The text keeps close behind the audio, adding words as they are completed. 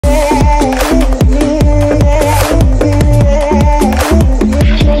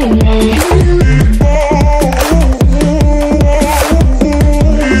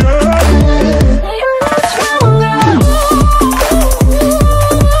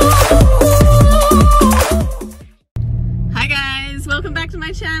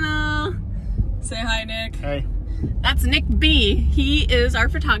channel. Say hi, Nick. Hey. That's Nick B. He is our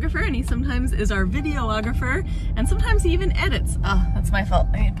photographer and he sometimes is our videographer and sometimes he even edits. Oh, that's my fault.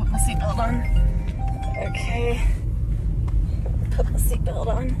 I need to put my seatbelt on. Okay. Put my seatbelt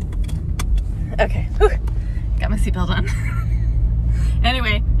on. Okay. Whew. Got my seatbelt on.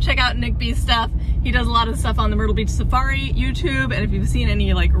 Anyway, check out Nick B's stuff. He does a lot of stuff on the Myrtle Beach Safari YouTube, and if you've seen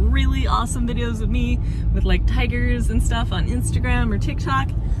any like really awesome videos of me with like tigers and stuff on Instagram or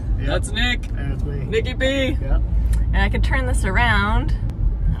TikTok, that's Nick. That's me. Nicky B. Yep. And I could turn this around.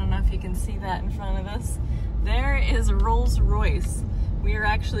 I don't know if you can see that in front of us. There is a Rolls Royce. We are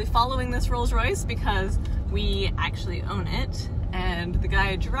actually following this Rolls Royce because we actually own it, and the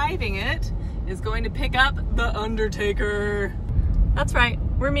guy driving it is going to pick up the Undertaker. That's right,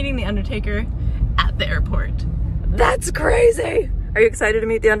 we're meeting the Undertaker at the airport. That's crazy! Are you excited to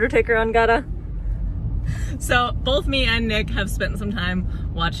meet the Undertaker on Gata? So both me and Nick have spent some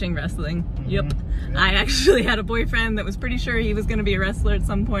time watching wrestling. Yep. I actually had a boyfriend that was pretty sure he was going to be a wrestler at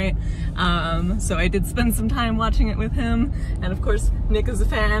some point. So I did spend some time watching it with him. And of course, Nick is a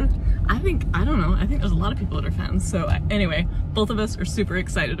fan. I think there's a lot of people that are fans. So anyway, both of us are super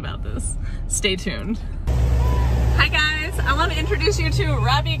excited about this. Stay tuned. Hi guys, I want to introduce you to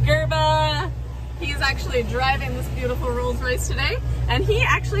Robbie Gerba. He's actually driving this beautiful Rolls Royce today, and he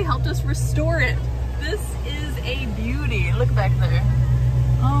actually helped us restore it. This is a beauty. Look back there.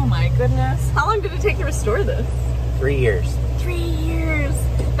 Oh my goodness. How long did it take to restore this? 3 years. 3 years.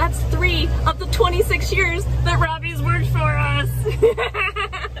 That's 3 of the 26 years that Robbie's worked for us.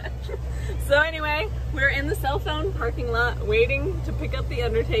 So anyway, we're in the cell phone parking lot waiting to pick up the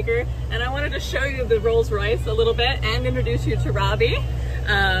Undertaker, and I wanted to show you the Rolls Royce a little bit and introduce you to Robbie.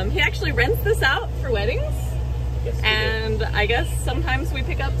 He actually rents this out for weddings, yes, and I guess sometimes we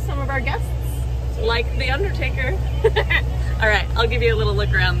pick up some of our guests, like the Undertaker. All right, I'll give you a little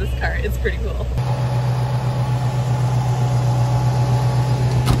look around this car. It's pretty cool.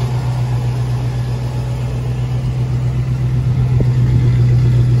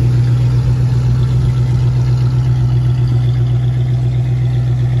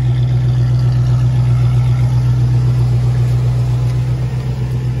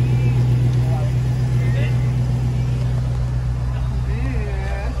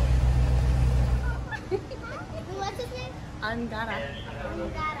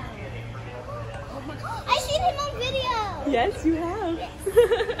 I've seen him on video! Yes, you have.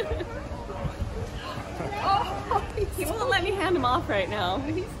 He won't let me hand him off right now.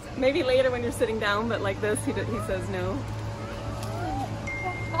 Maybe later when you're sitting down, but like this, he says no.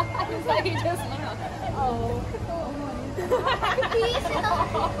 It's like he just oh.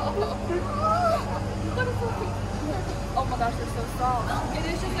 Oh my gosh, they're so strong. It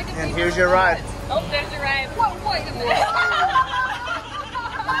is just like a And here's your ride. Oh, there's your ride.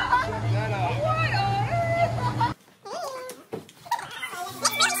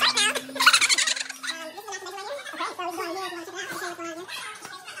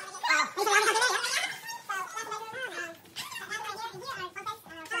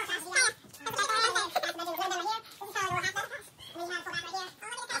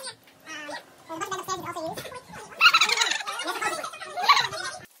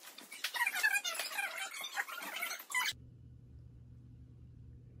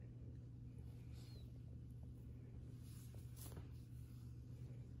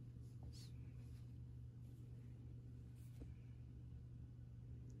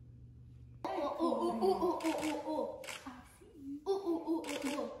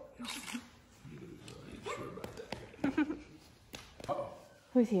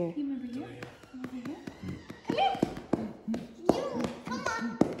 Who's here? You remember you? Come here. Come here. You, come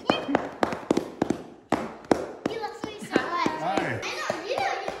on. Here. You look so sad. Hi. I know you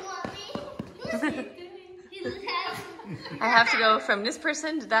didn't want me. Who's he doing? I have to go from this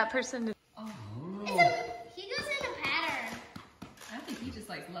person to that person to... Oh. He goes in a pattern. I don't think he just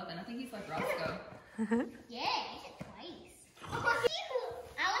likes loving. I think he's like Roscoe. Yeah, he did twice. Oh, cute.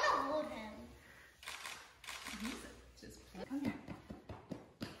 I want to hold him. He's just... Come here.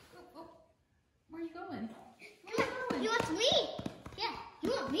 Oh. Where are you going? He wants me. Yeah,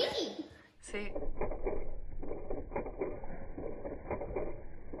 you want me. See?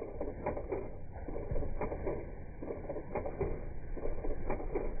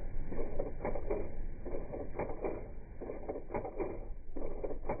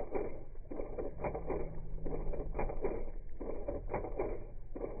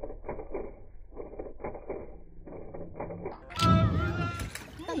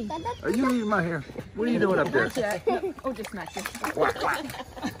 Hey. Are you eating my hair? What are you doing up there? Oh, just smacked you.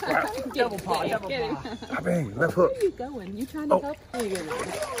 Double paw, double paw. Bang, left hook. Where are you going? You trying to help?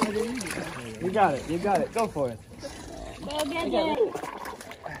 You got it. You got it. Go for it. Go get it.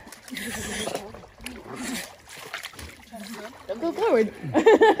 Go forward.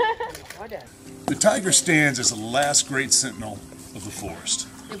 The tiger stands as the last great sentinel of the forest.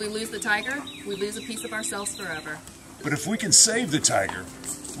 If we lose the tiger, we lose a piece of ourselves forever. But if we can save the tiger,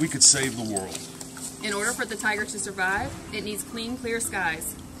 we could save the world. In order for the tiger to survive, it needs clean, clear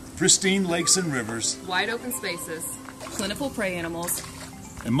skies, Pristine lakes and rivers, wide open spaces, plentiful prey animals.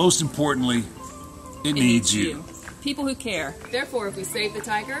 and most importantly, it needs you. People who care. Therefore, if we save the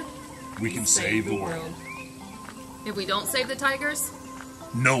tiger, We can save the world. If we don't save the tigers,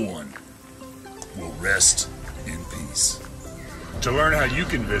 No one will rest in peace. To learn how you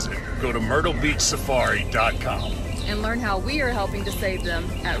can visit, go to myrtlebeachsafari.com. and learn how we are helping to save them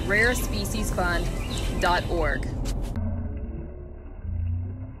at rarespeciesfund.org.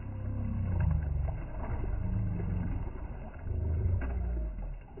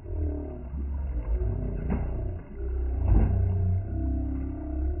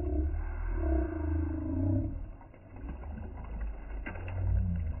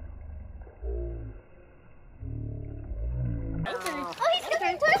 Oh, he's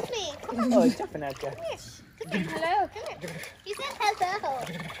coming towards me. Come on. Oh, he's jumping at you. Come here. Hello. Come here. He said hello.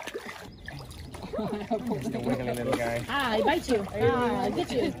 Just a wiggly little guy. Ah, I bite you. Ah, I get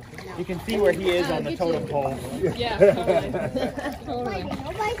you. You can see where he is on the totem pole. Yeah, totally.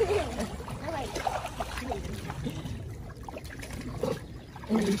 No bite him. No bite him.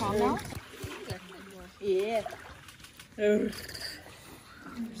 No bite him. Calm now? Yeah.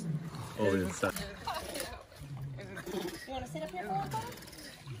 Oh, inside. You want to sit up here for a while?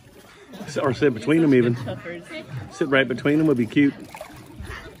 Or sit between them even. Sit right between them would be cute.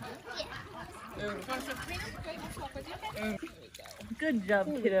 Good job,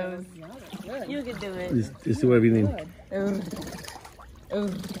 kiddos. You can do it. Just do whatever you need. You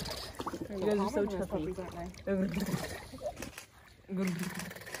guys are so chubby.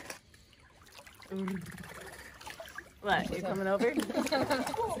 What? You coming over?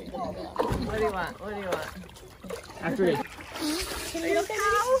 What do you want? What do you want? After it. Are you okay?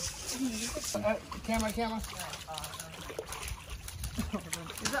 Camera.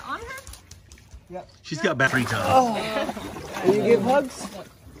 Is it on her? She's got battery time. Will you give hugs?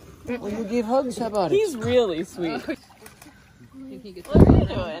 Will you give hugs? How about it? He's really sweet. What are you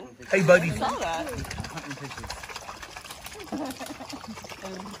doing? Hey, buddy. I saw that.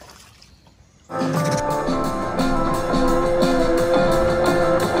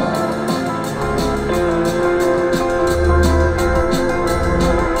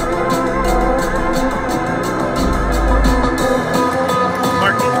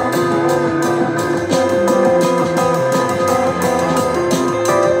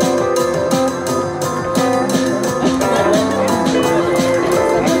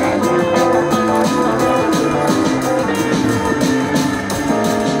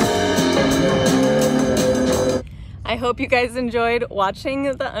 I hope you guys enjoyed watching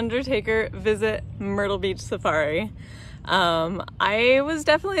the Undertaker visit Myrtle Beach Safari. I was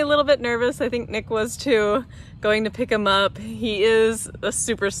definitely a little bit nervous. I think Nick was too, going to pick him up. He is a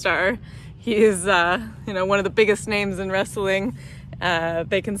superstar. He is, one of the biggest names in wrestling.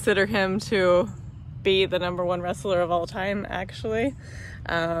 They consider him to be the #1 wrestler of all time, actually.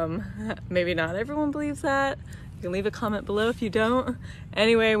 Maybe not everyone believes that. You can leave a comment below if you don't.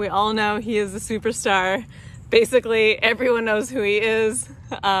 Anyway, we all know he is a superstar. Basically, everyone knows who he is.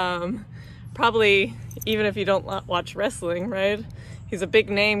 Probably even if you don't watch wrestling, right? He's a big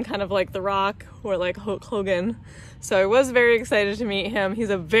name, kind of like The Rock or like Hulk Hogan. So I was very excited to meet him. He's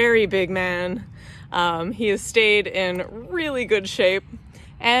a very big man. He has stayed in really good shape.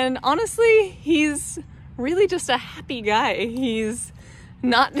 And honestly, he's really just a happy guy. He's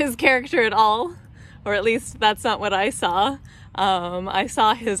not his character at all, or at least that's not what I saw. I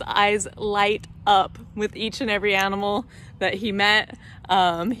saw his eyes light up with each and every animal that he met.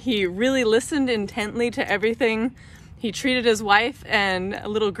 He really listened intently to everything. He treated his wife and a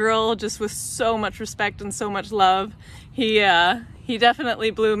little girl just with so much respect and so much love. He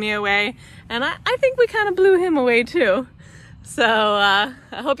definitely blew me away, and I think we kind of blew him away too. So I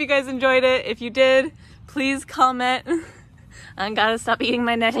hope you guys enjoyed it. If you did, please comment. I gotta stop eating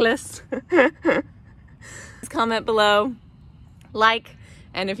my necklace. Please comment below, like,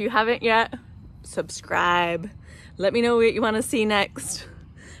 and if you haven't yet, subscribe. Let me know what you want to see next.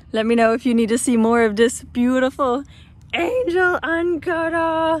 Let me know if you need to see more of this beautiful angel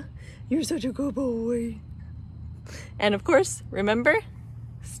Ankara. You're such a good boy. And of course, remember,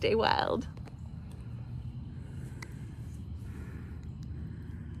 stay wild.